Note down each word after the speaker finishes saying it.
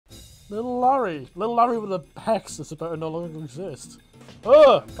Little Larry with a hex that's about to no longer exist.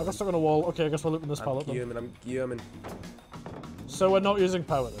 Oh, I got stuck on a wall. Okay, I guess we're looping this pallet. I'm gumming. So we're not using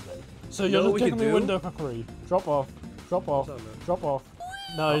power today. So you're just taking me window for free. Drop off. Drop off. Drop off.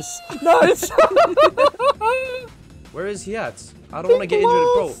 Nice. Nice! Where is he at? I don't want to get injured,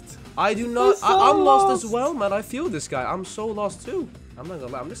 bro. I do not. I'm lost as well, man. I feel this guy. I'm so lost too. I'm not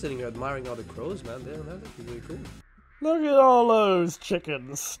gonna lie. I'm just sitting here admiring all the crows, man. They're really cool. Look at all those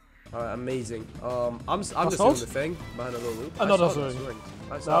chickens. Alright, amazing. I'm just doing the thing behind a little loop. Another swing.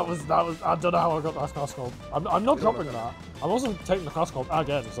 That was. I don't know how I got that car sculpt. I'm not dropping that. I'm also taking the car sculpt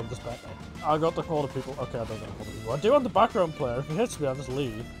again, so I'm just back there. I got the call to people. Okay, I don't get the call to people. I do want the background player. If he hits me, I'll just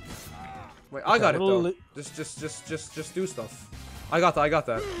leave. Wait, I got it though. Just do stuff. I got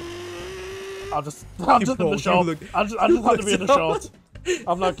that. I'm just in the shot. I just have to be in the shot.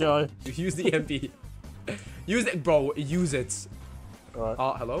 I'm that guy. Use the MP. Use it, bro. Use it.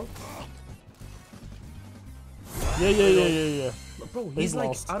 Alright. Hello? Yeah. Bro, he's like,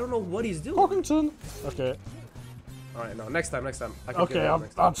 lost. I don't know what he's doing. Parkinson. Okay. Alright, no, next time. I can okay, I'm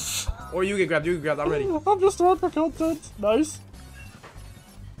or you get grabbed, I'm ready. I'm just trying for content. Nice.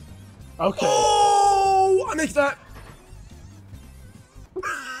 Okay. Oh, I missed that. What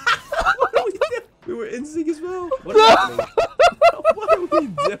are we doing? We were in sync as well. What are happening? What are we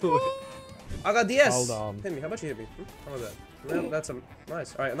doing? I got DS. Hold on. Hit me. How about you hit me? How about that? No, that's a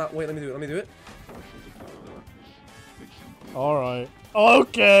nice. All right, wait. Let me do it. All right.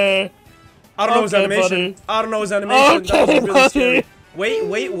 Okay. I don't know his animation. Buddy. I don't know his animation. Okay, that was really scary.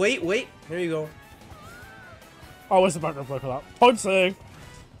 buddy. Wait. Here you go. Oh, where's the background play for that? Point saying.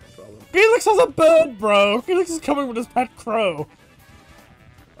 Felix has a bird, bro. Felix is coming with his pet crow.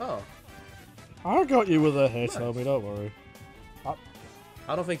 Oh. I got you with a hit, homie. Don't worry.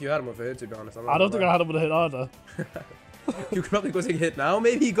 I don't think you had him with a hit, to be honest. I don't think I had him with a hit either. You could probably go take a hit now.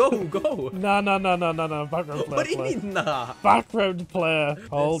 Maybe go. Nah. Background player. What do you mean, nah? Background player.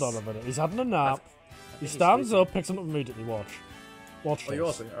 Hold on a minute. He's having a nap. He stands up, picks him up immediately. Watch. Watch this. Oh, you're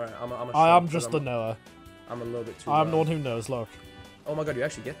also. Alright, I am just the knower. I'm a little bit too. I'm the one who knows. Look. Oh my god, you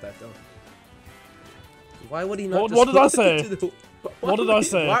actually get that though. Why would he not? What did I say? What did I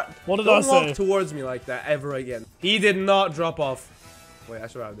say? What did I say? Don't walk towards me like that ever again. He did not drop off. Wait, I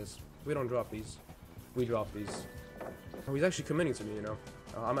survived this. We don't drop these. We drop these. Oh, he's actually committing to me, you know.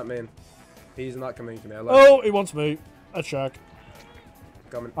 Oh, I'm at main. He's not committing to me. Oh, he wants me. At shack.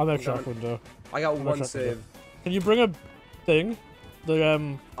 Coming. I'm at shack window. I got one save. Can you bring a thing?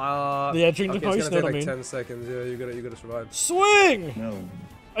 The edging device. It's gonna take like 10 seconds. Yeah, you gotta survive. Swing! No.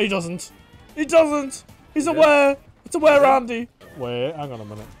 He doesn't. He doesn't. He's aware. It's aware, Andy. Wait, hang on a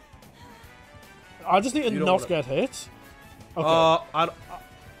minute. I just need to not get hit. Okay.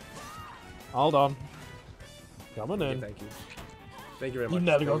 Hold on. Coming in. Thank you. Thank you very much. You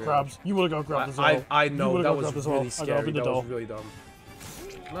never got grabs. You would have got grabbed as well. I know, that was really scary. That was really dumb.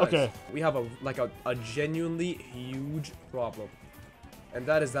 Nice. Okay. We have a genuinely huge problem. And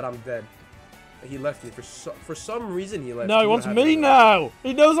that is that I'm dead. He left me. For some reason, he left me. No, he wants me now!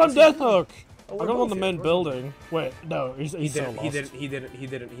 He knows I'm dead, look! I got him on the main building. Wait, no, he's so lost. He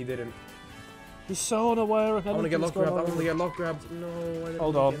didn't. He's so unaware of I want to get lock grabbed. No, I didn't.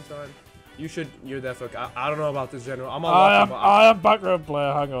 Hold on. You're there, fuck. I don't know about this, General. I am background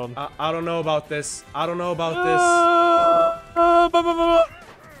player, hang on. I don't know about this.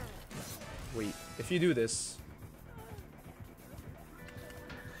 Wait, if you do this.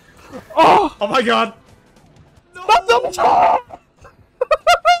 Oh my god! No.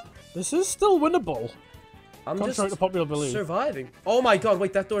 This is still winnable. I'm just the popular belief. Surviving. Oh my god,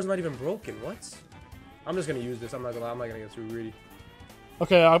 wait, that door's not even broken. What? I'm just gonna use this. I'm not gonna get too greedy.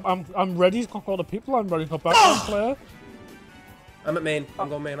 Okay, I'm ready to call the people. I'm ready to background player. I'm at main. I'm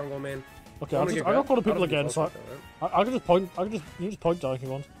going main. Okay, I got call the people again, so I can just point. You just point down if you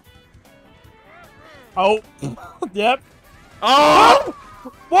want. Oh, yep. Oh!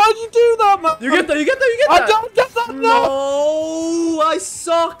 Why'd you do that, man? You get that. I don't get that. No, I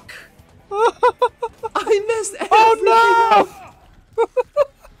suck. I missed everything.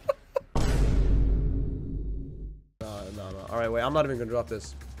 Oh no! No. All right, wait. I'm not even gonna drop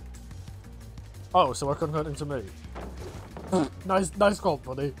this. Oh, so we're converting to me. nice call,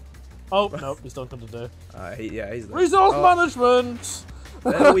 buddy. Oh no, he's done for today. Yeah, he's done. Resource management.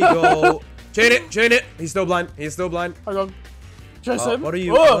 There we go. Chain it. He's still blind. Hang on. Chase him. What are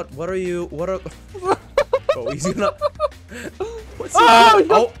you? What are you? What are? Oh, he's gonna. What's he doing?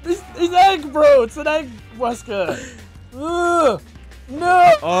 Oh, he's egg, bro. It's an egg, Wesker. No.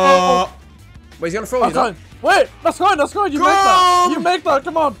 Wait, he's gonna throw you. Wait, that's fine. You make that.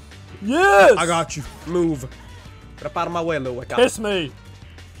 Come on. Yes. I got you. Move. Get up out of my way, little guy. Kiss me.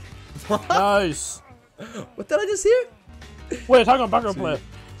 Nice. What did I just hear? Wait, hang on, background player.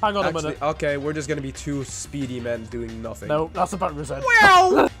 Hang on a minute. Okay, we're just gonna be two speedy men doing nothing. No, that's the background head.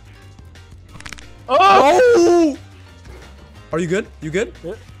 Wow! Oh! Are you good? You good?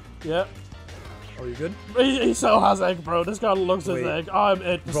 Yeah. Are you good? He so has egg, bro. This guy looks his egg. I'm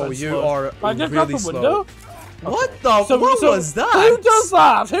 8% Bro, you slow. are really slow. Window? What the? So, what was that? Who does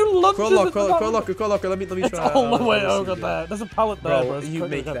that? Who lunges Crawl locker. Let me try. It's all the way over there. There's a pallet there, bro. You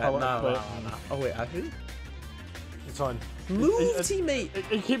make that. Nah. Oh wait, actually. It's fine. Move, teammate.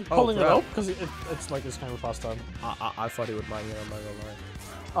 He keeps pulling it up because it's like his kind of pastime. I thought he would mind me. I'm not gonna lie.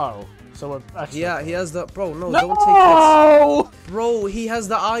 Oh, so we're actually. Yeah, he has the don't take this. Bro, he has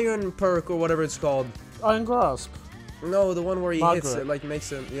the iron perk or whatever it's called. Iron grasp. No, the one where he hits it, like makes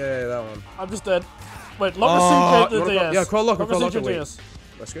him. Yeah, that one. I'm just dead. Wait, lock the CJ to DS. Yeah, crawl locker. Wait.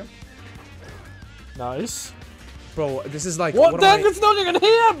 Let's go. Nice. Bro, this is like. What dang it's not even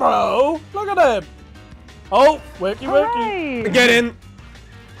here, bro? Look at him. Oh, wakey. Get in.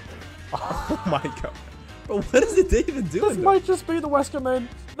 Oh my god. Bro, what is it even doing? This might just be the Wesker man.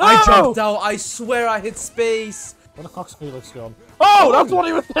 No! I jumped out. I swear I hit space. Where the Cox Felix gone? Oh, that's what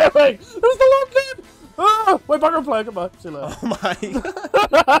he was doing. It was the lock-in. Ah, wait, back and play. Goodbye. See you later. Oh my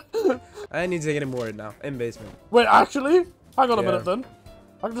god. I need to get him more now. In basement. Wait, actually? Hang on a minute then.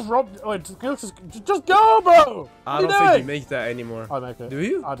 I can just rob. Wait, just go, bro. I don't think you make that anymore. I make it. Do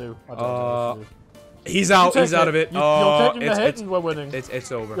you? I do. He's out. He's out of it. You're taking the hit and we're winning.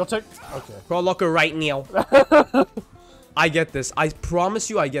 It's over. You'll take. Okay. Crawl locker right now. I get this. I promise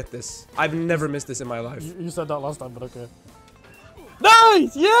you I get this. I've never missed this in my life. You said that last time, but okay.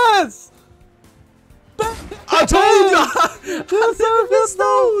 Nice! Yes! I told you! I never missed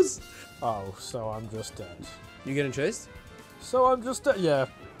those! Oh, so I'm just dead. You getting chased? So I'm just dead. Yeah.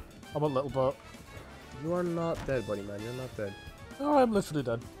 I'm a little bit. You are not dead, buddy, man. You're not dead. No, I'm literally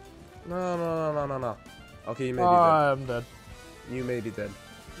dead. No. Okay, you may be dead. I'm dead. You may be dead.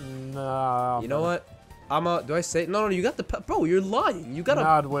 Nah. You know what? Do I say? No, you got the bro. You're lying. You got a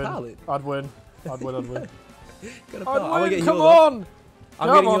pallet. I'd win. I'd win. Come on.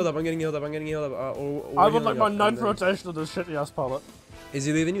 I'm getting healed up. I would like my 9th rotation of this shitty ass pallet. Is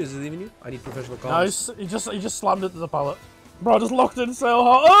he leaving you? I need professional comms. Nice. He just slammed into the pallet. Bro, just locked in so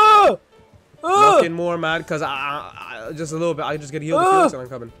hard. Lock in more, man, cause just a little bit. I just get healed Felix and I'm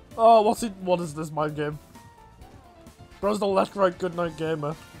coming. Oh, what is this mind game? Bro's the left right good night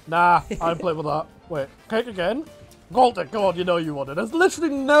gamer. Nah, I ain't playing with that. Wait, cake again? Gold it, go on, you know you want it. There's literally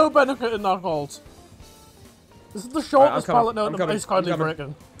no benefit in that gold. This is the shortest pallet note that is kindly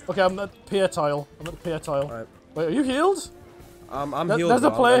breaking. Okay, I'm at pier tile. Alright. Wait, are you healed? I'm healed. There's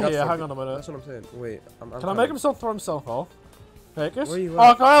a player here, hang on a minute. That's what I'm saying. Wait, Can I make himself throw himself off? Take it. Where are you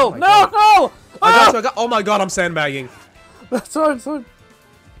at? Oh, Kyle! No, Kyle! I got you. Oh my god, I'm sandbagging. That's fine.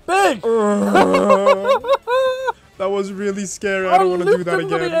 Big! That was really scary. I don't want to do that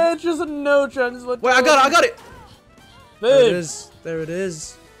again. The edges and no chance. Wait, I got it. Big. There it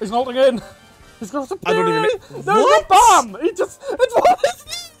is. He's holding in. He's got some. I don't even. There's a bomb. He just. It's what is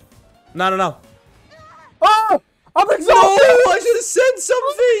this? No. Oh! I'm exhausted. No, I should have said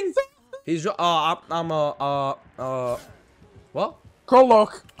something. He's. What? Crawl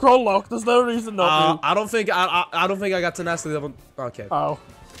lock. There's no reason not to. I don't think I got tenacity level. Okay. Oh.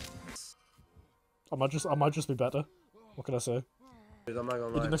 I might just be better. What can I say? I'm not gonna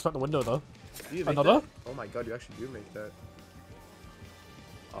lie. You didn't expect the window though. Another? That? Oh my god, you actually do make that.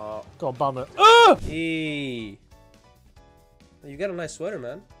 Go on, bam it. Hey. You got a nice sweater,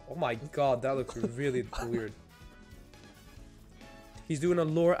 man. Oh my god, that looks really weird. He's doing a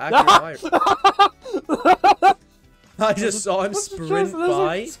lore accurate fire. I just saw him sprint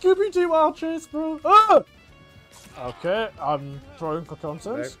by. Scooby-Doo wild chase, bro. Okay, I'm throwing for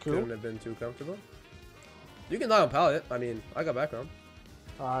content. Cool. Couldn't have been too comfortable. You can die on pallet. I mean, I got background.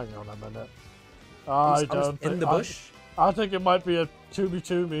 Hang on a minute. I don't think in the bush. I think it might be a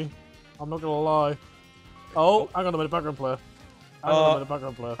 2v2 me. I'm not gonna lie. Oh, hang on a minute, background player. Hang on a minute,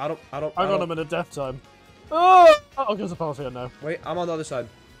 background player. Hang on a minute, death time. Oh, there's a pallet here now. Wait, I'm on the other side.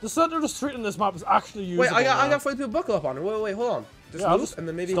 The center of the street in this map is actually usable. Wait, I got 40 people buckle up on it. Wait, hold on. Just move, and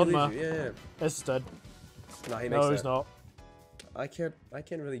then maybe he'll leave you. Yeah. It's dead. Nah, he makes he's not. I can't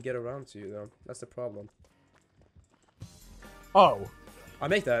really get around to you though. That's the problem. Oh. I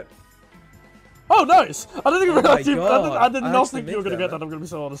make that. Oh, nice! I didn't even realize you. I did not think you were gonna get that. I'm gonna be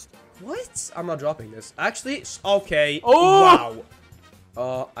so honest. What? I'm not dropping this. Actually, okay. Oh!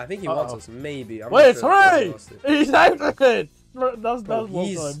 Wow. I think he wants us. Maybe. Wait, hooray! He's out of it. That's one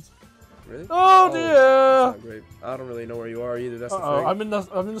time. Really? Oh dear! That's not great. I don't really know where you are either. That's the thing.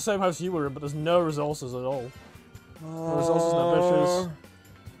 I'm in the same house you were in, but there's no resources at all. No resources, no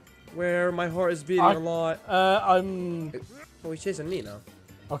Where my heart is beating a lot. I'm... Oh, he's chasing me now.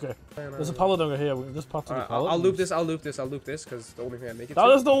 Okay. There's a paladogger here. We can just pop to the paladogger. I'll loop this, because the only thing I make it That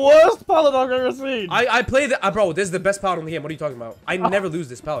is the worst paladogger I've ever seen! I played it, bro, this is the best pallet in the game. What are you talking about? I never lose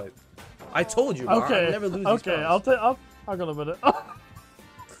this pallet. I told you, bro. Okay. I never lose these pallets. Hang on a minute.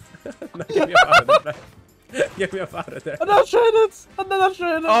 No, get me up out of there. Get me up out of there. I'm not showing it! I'm not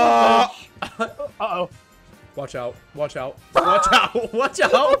showing it! Uh-oh. Watch out. Watch out. Watch out. Watch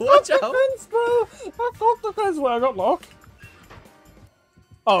out. Watch out. Defense, bro. I thought the fence where I got locked.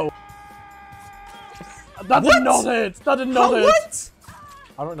 Oh. That did not hit. That did not hit. What?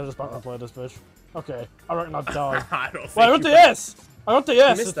 I reckon I just back and play this bitch. Okay. I reckon I'd die. I don't think Wait, I got the S. I got the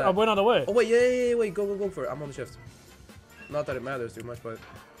S. I went on the way. Oh, wait. Yeah. Wait. Go for it. I'm on the shift. Not that it matters too much, but...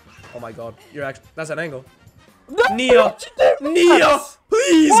 Oh, my God. You're actually... That's an angle. No, Nia! Nia!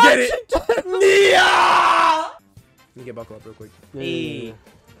 Please get it! Nia! Let me get buckle up real quick. Yeah.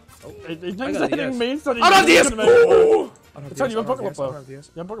 Oh, he thinks anything means that he's I don't have DS! It's on you, buckle up though.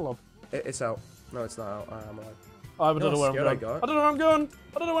 Yeah, buckle up. It's out. No, it's not out. I'm alive. I don't know where I'm going. I don't know where I'm going.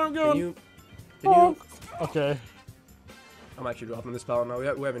 I don't know where I'm going. Can you... Okay. I'm actually dropping this pallet now.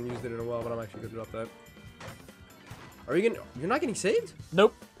 We haven't used it in a while, but I'm actually gonna drop that. Are you gonna... You're not getting saved?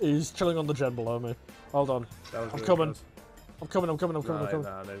 Nope. He's chilling on the gen below me. Hold on. I'm coming. Close. I'm coming.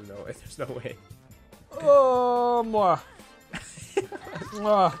 Nah, there's no way. Oh, mwah.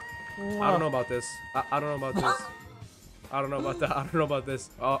 Mwah. I don't know about this. I don't know about this. I don't know about that. I don't know about this.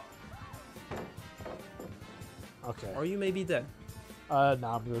 Oh. Okay. Are you maybe dead?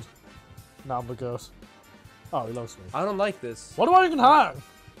 Nah, I'm good. Nah, I'm the ghost. Oh, he loves me. I don't like this. What do I even have?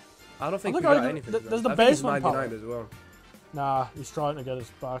 I don't think we got anything. There's the basement part. as well. Nah, he's trying to get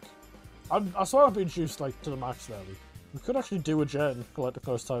us back. I swear I've been juiced like to the max there. We could actually do a gen for like the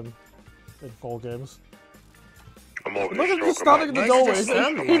first time in 4 games. Look at him just standing in the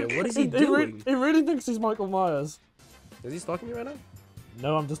doorway. What is he doing? He really thinks he's Michael Myers. Is he stalking me right now?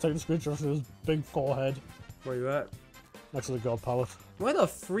 No, I'm just taking a screenshot of his big forehead. Where you at? Next to the god pallet. Where the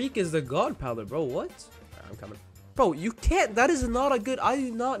freak is the god pallet, bro? What? Right, I'm coming. Bro, you can't. That is not a good. I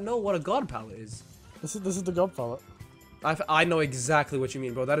do not know what a god pallet is. This is the god pallet. I know exactly what you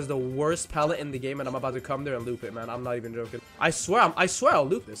mean, bro. That is the worst pallet in the game, and I'm about to come there and loop it, man. I'm not even joking. I swear I'll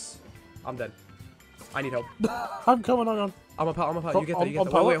loop this. I'm dead. I need help. I'm coming, hang on. I'm a pallet. You get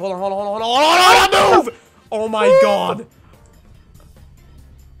that. Wait, hold on. Move! Oh my god!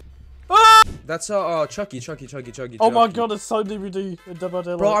 That's Chucky. Oh my god, it's so DVD in Dead by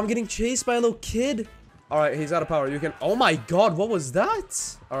Daylight. Bro, I'm getting chased by a little kid. Alright, he's out of power. You can... Oh my god, what was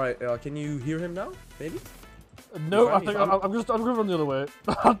that? Alright, can you hear him now? Maybe? No, I think I'm gonna run the other way.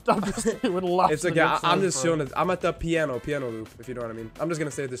 I'm just doing laps. It's okay, I'm just showing it. I'm at the piano loop, if you know what I mean. I'm just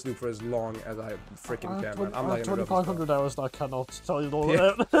gonna stay at this loop for as long as I freaking can, man. I'm not gonna 2,500 hours that I cannot tell you all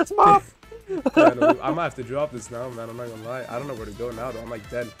about. It's math! I might have to drop this now, man. I'm not gonna lie. I don't know where to go now, though. I'm like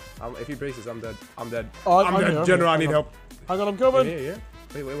dead. If he breaks this, I'm dead. I'm dead. I'm dead. General, I need help. Hang on, I'm coming. Yeah.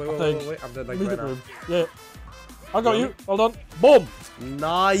 Wait. I'm dead like right now. Yeah. I got you. Hold on. Boom!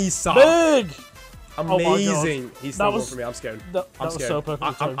 Nice! Big! Amazing! He's still going for me. I'm scared. I'm scared. So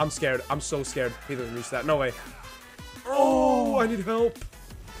perfect. I'm scared. I'm so scared. He doesn't reach that. No way. Oh, I need help.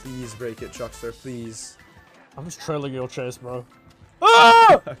 Please break it, Chuckster. Please. I'm just trailing your chase, bro.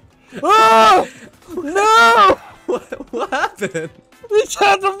 Ah! Ah! No! What happened? He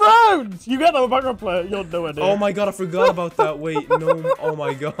turned around! You get that background player. You're nowhere near. Oh my god, I forgot about that. Wait, no. Oh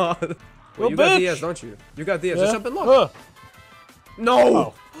my god. Wait, you got DS, don't you? You got DS. Just jump and look. No!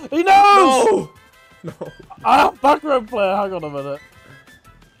 Oh. He knows! No! No. Ah, background player. Hang on a minute.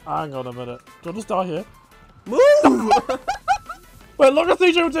 Do you just die here? Move! Wait, look at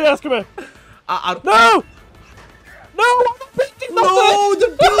CJ with DS. Come here. No! No! I'm not beating No, the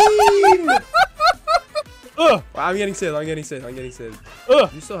beam! I'm getting saved.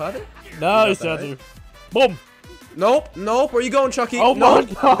 You still have it? No, he's dead, dude. Boom! Nope. Where you going, Chucky? Oh my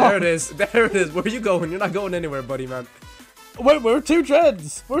god! There it is. Where you going? You're not going anywhere, buddy, man. Wait, we're 2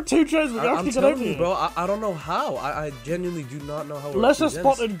 gens. We can actually get over here. Bro, I don't know how. I genuinely do not know how. Let's have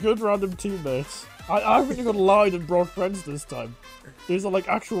spotted good random teammates. I think you got lied and brought friends this time. These are like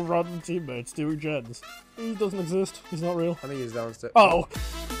actual random teammates doing gens. He doesn't exist. He's not real. I think he's downstairs. Oh.